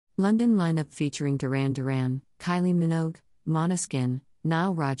London lineup featuring Duran Duran, Kylie Minogue, Måneskin,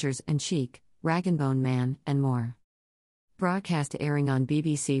 Nile Rodgers and Chic, Rag & Bone Man, and more. Broadcast airing on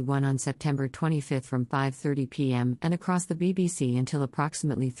BBC One on September 25 from 5:30 p.m. and across the BBC until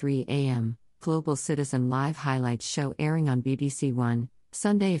approximately 3 a.m. Global Citizen Live Highlights show airing on BBC One,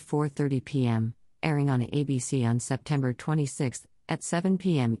 Sunday at 4:30 p.m., airing on ABC on September 26 at 7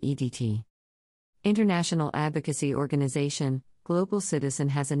 p.m. EDT. International advocacy organization, Global Citizen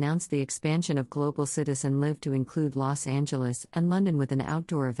has announced the expansion of Global Citizen Live to include Los Angeles and London with an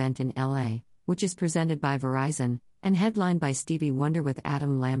outdoor event in LA, which is presented by Verizon, and headlined by Stevie Wonder with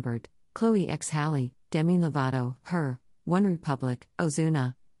Adam Lambert, Chloe X Halle, Demi Lovato, Her, One Republic,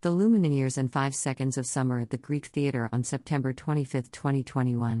 Ozuna, The Lumineers and 5 Seconds of Summer at the Greek Theatre on September 25,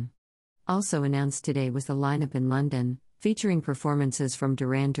 2021. Also announced today was the lineup in London, featuring performances from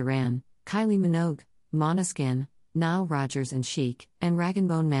Duran Duran, Kylie Minogue, Måneskin, Nile Rodgers and Chic, and Rag &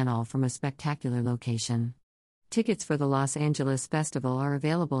 Bone Man, all from a spectacular location. Tickets for the Los Angeles Festival are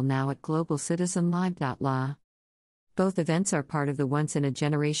available now at globalcitizenlive.la. Both events are part of the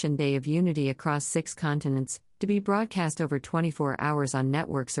once-in-a-generation Day of Unity across 6 continents, to be broadcast over 24 hours on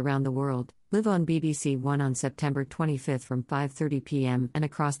networks around the world. Live on BBC One on September 25 from 5:30 p.m. and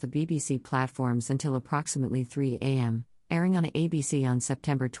across the BBC platforms until approximately 3 a.m., airing on ABC on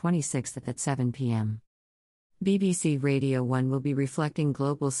September 26 at 7 p.m. BBC Radio 1 will be reflecting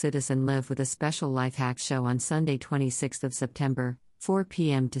Global Citizen Live with a special life hack show on Sunday 26 of September, 4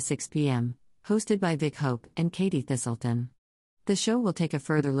 p.m. to 6 p.m., hosted by Vic Hope and Katie Thistleton. The show will take a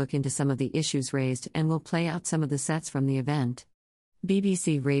further look into some of the issues raised and will play out some of the sets from the event.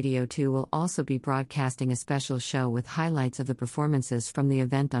 BBC Radio 2 will also be broadcasting a special show with highlights of the performances from the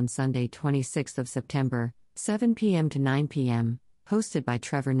event on Sunday 26 of September, 7 p.m. to 9 p.m., hosted by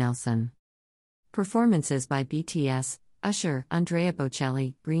Trevor Nelson. Performances by BTS, Usher, Andrea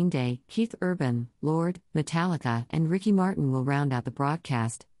Bocelli, Green Day, Keith Urban, Lorde, Metallica, and Ricky Martin will round out the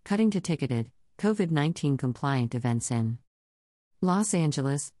broadcast, cutting to ticketed, COVID-19 compliant events in Los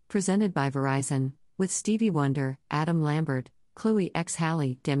Angeles, presented by Verizon, with Stevie Wonder, Adam Lambert, Chloe X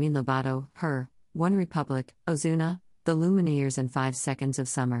Halle, Demi Lovato, Her, One Republic, Ozuna, The Lumineers and 5 Seconds of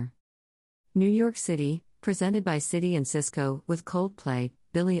Summer. New York City, presented by City and Cisco, with Coldplay,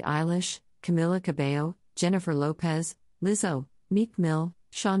 Billie Eilish, Camila Cabello, Jennifer Lopez, Lizzo, Meek Mill,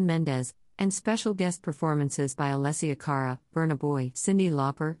 Shawn Mendes, and special guest performances by Alessia Cara, Burna Boy, Cyndi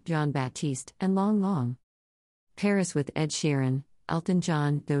Lauper, Jon Batiste, and Long Long. Paris with Ed Sheeran, Elton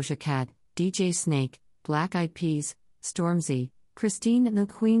John, Doja Cat, DJ Snake, Black Eyed Peas, Stormzy, Christine and the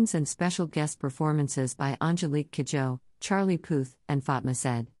Queens, and special guest performances by Angelique Kidjo, Charlie Puth, and Fatma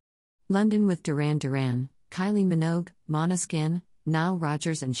Said. London with Duran Duran, Kylie Minogue, Måneskin, Nile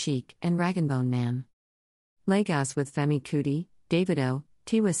Rodgers and Chic, and Rag & Bone Man. Lagos with Femi Kuti, Davido,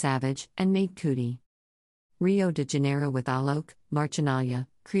 Tiwa Savage, and Maid Kuti. Rio de Janeiro with Alok, Marginalia,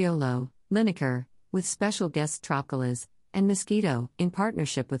 Criollo, Lineker, with special guests Tropicales, and Mosquito, in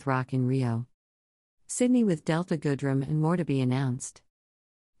partnership with Rock in Rio. Sydney with Delta Goodrem, and more to be announced.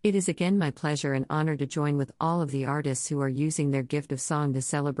 It is again my pleasure and honor to join with all of the artists who are using their gift of song to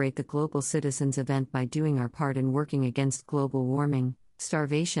celebrate the Global Citizens event by doing our part in working against global warming,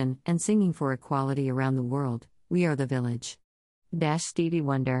 starvation, and singing for equality around the world. We are the village. Stevie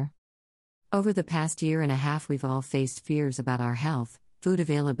Wonder. Over the past year and a half, we've all faced fears about our health, food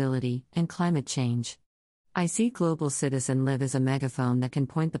availability, and climate change. I see Global Citizen Live as a megaphone that can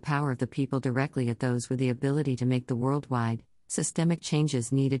point the power of the people directly at those with the ability to make the worldwide, systemic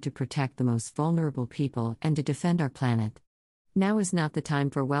changes needed to protect the most vulnerable people and to defend our planet. Now is not the time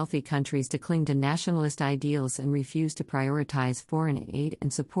for wealthy countries to cling to nationalist ideals and refuse to prioritize foreign aid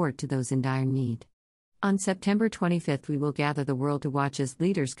and support to those in dire need. On September 25, we will gather the world to watch as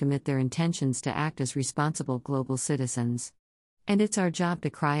leaders commit their intentions to act as responsible global citizens. And it's our job to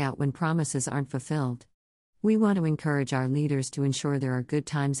cry out when promises aren't fulfilled. We want to encourage our leaders to ensure there are good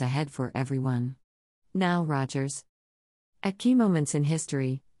times ahead for everyone. Nile Rodgers. At key moments in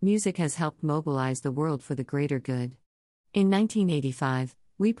history, music has helped mobilize the world for the greater good. In 1985,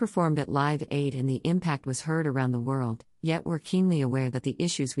 we performed at Live Aid and the impact was heard around the world, yet we're keenly aware that the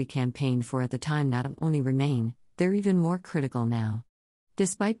issues we campaigned for at the time not only remain, they're even more critical now.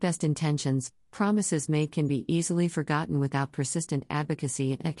 Despite best intentions, promises made can be easily forgotten without persistent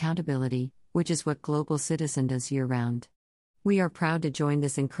advocacy and accountability, which is what Global Citizen does year-round. We are proud to join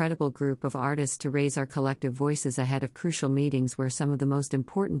this incredible group of artists to raise our collective voices ahead of crucial meetings where some of the most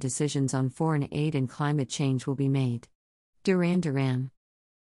important decisions on foreign aid and climate change will be made. Duran Duran.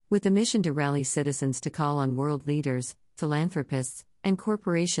 With a mission to rally citizens to call on world leaders, philanthropists, and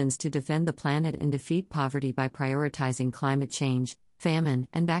corporations to defend the planet and defeat poverty by prioritizing climate change, famine,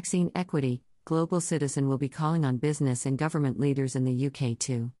 and vaccine equity, Global Citizen will be calling on business and government leaders in the UK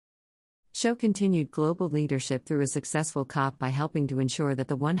to show continued global leadership through a successful COP by helping to ensure that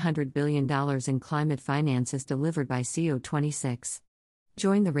the $100 billion in climate finance is delivered by COP26.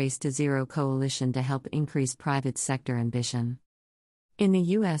 Join the Race to Zero coalition to help increase private sector ambition. In the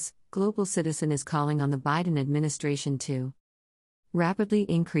U.S., Global Citizen is calling on the Biden administration to rapidly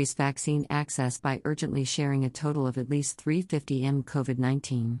increase vaccine access by urgently sharing a total of at least 350 million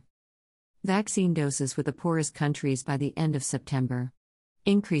COVID-19 vaccine doses with the poorest countries by the end of September.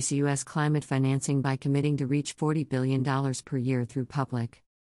 Increase U.S. climate financing by committing to reach $40 billion per year through public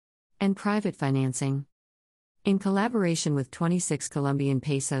and private financing. In collaboration with 26 Colombian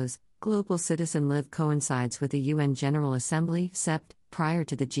pesos, Global Citizen Live coincides with the UN General Assembly (CEPT) prior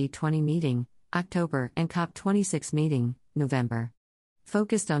to the G20 meeting, October, and COP26 meeting, November.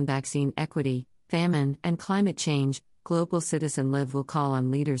 Focused on vaccine equity, famine, and climate change, Global Citizen Live will call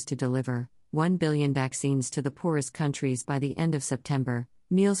on leaders to deliver 1 billion vaccines to the poorest countries by the end of September,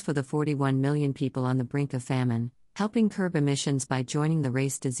 meals for the 41 million people on the brink of famine, helping curb emissions by joining the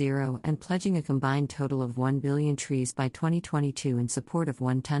Race to Zero and pledging a combined total of 1 billion trees by 2022 in support of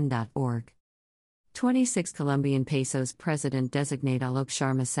OneTon.org. 26 Colombian pesos President-designate Alok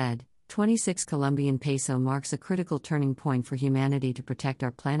Sharma said, 26 Colombian peso marks a critical turning point for humanity to protect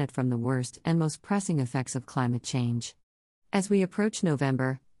our planet from the worst and most pressing effects of climate change. As we approach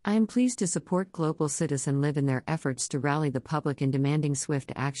November, I am pleased to support Global Citizen Live in their efforts to rally the public in demanding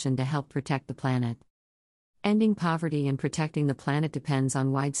swift action to help protect the planet. Ending poverty and protecting the planet depends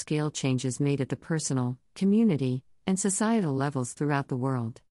on wide-scale changes made at the personal, community, and societal levels throughout the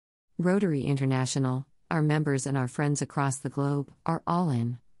world. Rotary International, our members and our friends across the globe, are all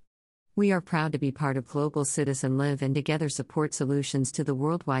in. We are proud to be part of Global Citizen Live and together support solutions to the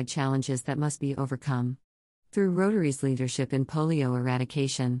worldwide challenges that must be overcome. Through Rotary's leadership in polio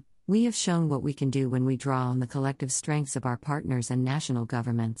eradication, we have shown what we can do when we draw on the collective strengths of our partners and national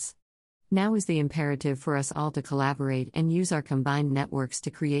governments. Now is the imperative for us all to collaborate and use our combined networks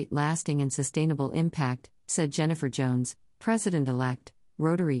to create lasting and sustainable impact, said Jennifer Jones, President-elect,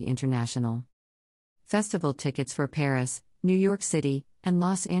 Rotary International. Festival tickets for Paris, New York City, and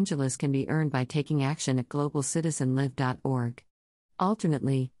Los Angeles can be earned by taking action at globalcitizenlive.org.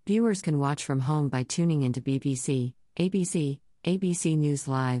 Alternately, viewers can watch from home by tuning into BBC, ABC, ABC News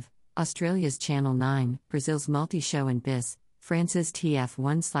Live, Australia's Channel 9, Brazil's Multishow and BIS, France's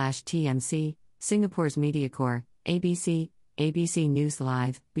TF1/TMC, Singapore's Mediacorp, ABC, ABC News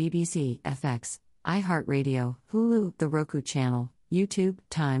Live, BBC, FX, iHeartRadio, Hulu, The Roku Channel, YouTube,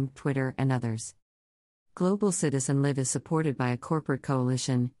 Time, Twitter, and others. Global Citizen Live is supported by a corporate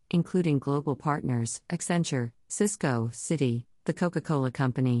coalition, including global partners, Accenture, Cisco, Citi, The Coca-Cola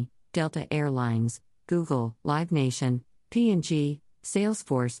Company, Delta Air Lines, Google, Live Nation, P&G,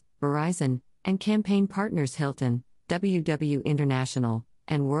 Salesforce, Verizon, and campaign partners Hilton, WW International,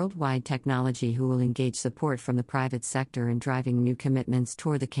 and Worldwide Technology, who will engage support from the private sector in driving new commitments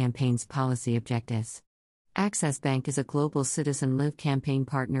toward the campaign's policy objectives. Access Bank is a Global Citizen Live campaign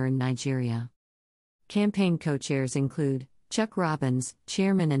partner in Nigeria. Campaign co-chairs include Chuck Robbins,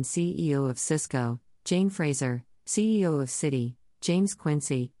 Chairman and CEO of Cisco, Jane Fraser, CEO of Citi, James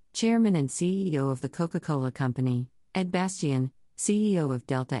Quincy, Chairman and CEO of The Coca-Cola Company, Ed Bastian, CEO of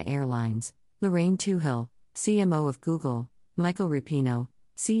Delta Air Lines, Lorraine Toohill, CMO of Google, Michael Rapino,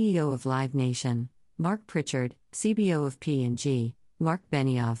 CEO of Live Nation, Mark Pritchard, CBO of P&G, Mark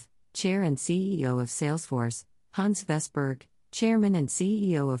Benioff, Chair and CEO of Salesforce, Hans Vestberg, Chairman and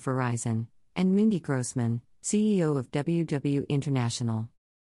CEO of Verizon, and Mindy Grossman, CEO of WW International.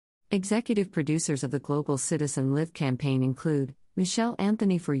 Executive producers of the Global Citizen Live campaign include Michelle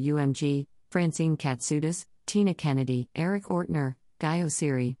Anthony for UMG, Francine Katsoudas, Tina Kennedy, Eric Ortner, Guy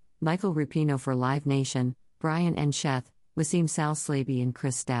Osiri, Michael Rapino for Live Nation, Brian N. Sheth, Wasim Salslaby, and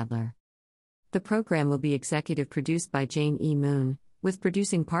Chris Stadler. The program will be executive produced by Jane E. Moon, with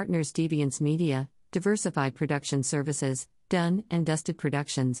producing partners Deviance Media, Diversified Production Services, Dun and Dusted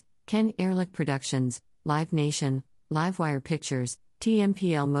Productions, Ken Ehrlich Productions, Live Nation, Livewire Pictures,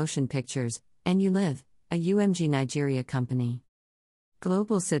 TMPL Motion Pictures, and You Live, a UMG Nigeria company.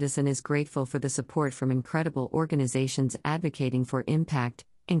 Global Citizen is grateful for the support from incredible organizations advocating for impact,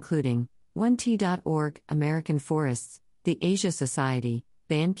 including OneT.org, American Forests, the Asia Society,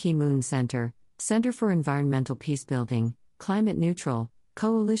 Ban Ki-moon Center, Center for Environmental Peacebuilding, Climate Neutral,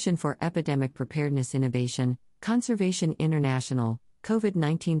 Coalition for Epidemic Preparedness Innovation, Conservation International,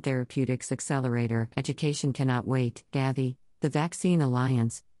 COVID-19 Therapeutics Accelerator, Education Cannot Wait, Gavi, the Vaccine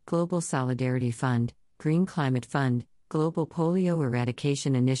Alliance, Global Solidarity Fund, Green Climate Fund, Global Polio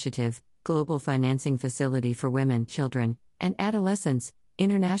Eradication Initiative, Global Financing Facility for Women, Children, and Adolescents,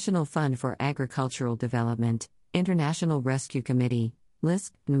 International Fund for Agricultural Development, International Rescue Committee,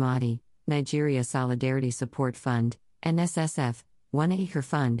 LISC, NMADI, Nigeria Solidarity Support Fund, NSSF, One Acre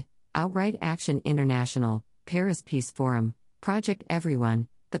Fund, Outright Action International, Paris Peace Forum, Project Everyone,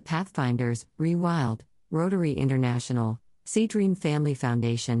 The Pathfinders, Rewild, Rotary International, Sea Dream Family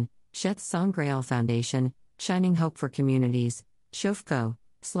Foundation, Sheth Sangreal Foundation, Shining Hope for Communities, Shofco,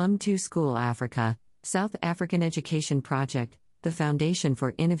 Slum 2 School Africa, South African Education Project, the Foundation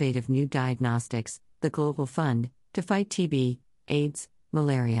for Innovative New Diagnostics, the Global Fund, to fight TB, AIDS,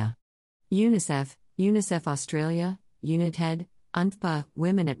 malaria. UNICEF, UNICEF Australia, UNITED, UNFPA,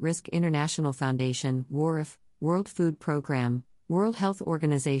 Women at Risk International Foundation, WARF, World Food Programme, World Health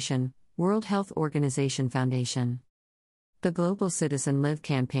Organization, World Health Organization Foundation. The Global Citizen Live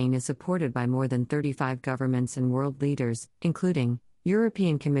campaign is supported by more than 35 governments and world leaders, including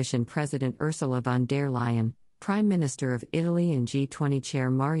European Commission President Ursula von der Leyen, Prime Minister of Italy and G20 Chair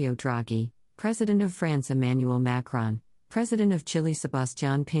Mario Draghi, President of France Emmanuel Macron, President of Chile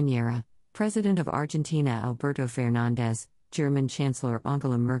Sebastián Piñera, President of Argentina Alberto Fernandez, German Chancellor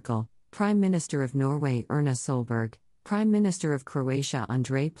Angela Merkel, Prime Minister of Norway Erna Solberg, Prime Minister of Croatia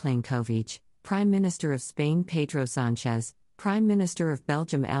Andrej Plenković, Prime Minister of Spain Pedro Sanchez, Prime Minister of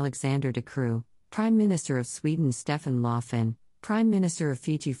Belgium Alexander De Croo, Prime Minister of Sweden Stefan Löfven, Prime Minister of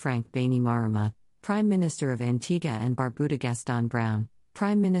Fiji Frank Bainimarama, Prime Minister of Antigua and Barbuda Gaston Brown,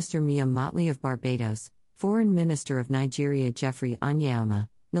 Prime Minister Mia Mottley of Barbados, Foreign Minister of Nigeria Jeffrey Onyeama,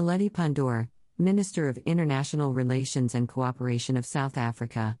 Naledi Pandor, Minister of International Relations and Cooperation of South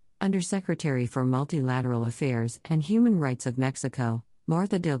Africa, Undersecretary for Multilateral Affairs and Human Rights of Mexico,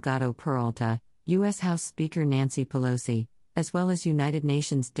 Martha Delgado Peralta, U.S. House Speaker Nancy Pelosi, as well as United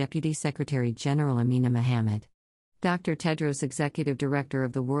Nations Deputy Secretary General Amina Mohammed. Dr. Tedros, Executive Director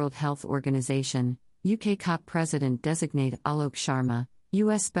of the World Health Organization, UK COP President-designate Alok Sharma,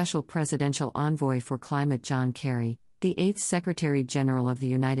 U.S. Special Presidential Envoy for Climate John Kerry, the 8th Secretary-General of the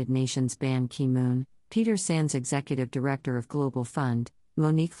United Nations Ban Ki-moon, Peter Sands, Executive Director of Global Fund,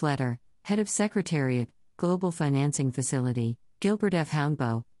 Monique Fletter, Head of Secretariat, Global Financing Facility, Gilbert F.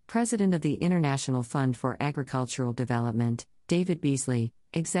 Houndbo, President of the International Fund for Agricultural Development, David Beasley,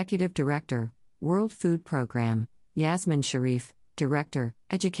 Executive Director, World Food Programme, Yasmin Sharif, Director,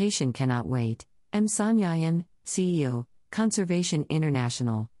 Education Cannot Wait, M. Sanyayan, CEO, Conservation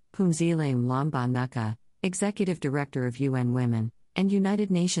International, Phumzile Mlamba Nuka, Executive Director of UN Women, and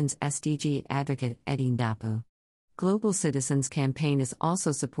United Nations SDG Advocate Eddie Ndapu. Global Citizens Campaign is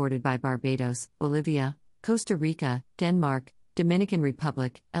also supported by Barbados, Bolivia, Costa Rica, Denmark, Dominican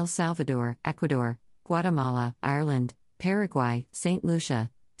Republic, El Salvador, Ecuador, Guatemala, Ireland, Paraguay, St. Lucia,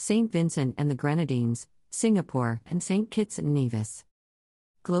 St. Vincent and the Grenadines, Singapore, and St. Kitts and Nevis.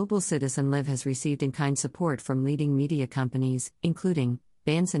 Global Citizen Live has received in-kind support from leading media companies, including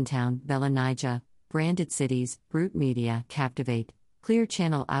Bansantown, Bella Nija, Branded Cities, Brute Media, Captivate, Clear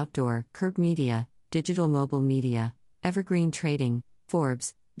Channel Outdoor, Curb Media, Digital Mobile Media, Evergreen Trading,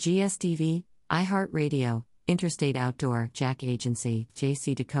 Forbes, GSTV, iHeartRadio, Interstate Outdoor, Jack Agency,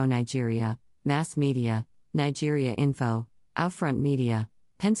 JC Deco Nigeria, Mass Media, Nigeria Info, Outfront Media,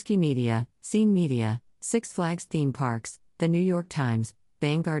 Penske Media, Scene Media, Six Flags Theme Parks, The New York Times,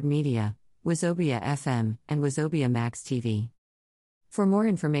 Vanguard Media, Wazobia FM, and Wazobia Max TV. For more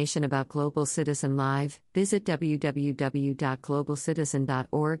information about Global Citizen Live, visit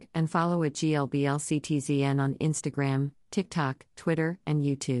www.globalcitizen.org and follow at GLBLCTZN on Instagram, TikTok, Twitter, and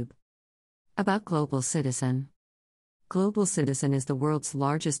YouTube. About Global Citizen. Global Citizen is the world's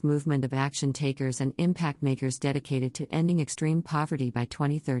largest movement of action takers and impact makers dedicated to ending extreme poverty by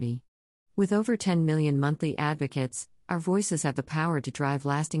 2030. With over 10 million monthly advocates, our voices have the power to drive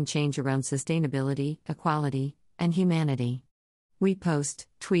lasting change around sustainability, equality, and humanity. We post,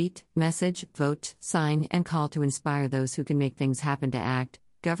 tweet, message, vote, sign, and call to inspire those who can make things happen to act: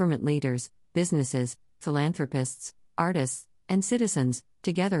 government leaders, businesses, philanthropists, artists, and citizens,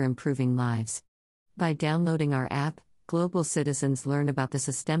 together improving lives. By downloading our app, global citizens learn about the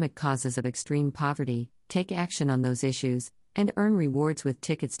systemic causes of extreme poverty, take action on those issues, and earn rewards with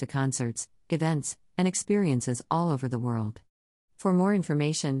tickets to concerts, events, and experiences all over the world. For more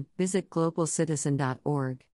information, visit globalcitizen.org.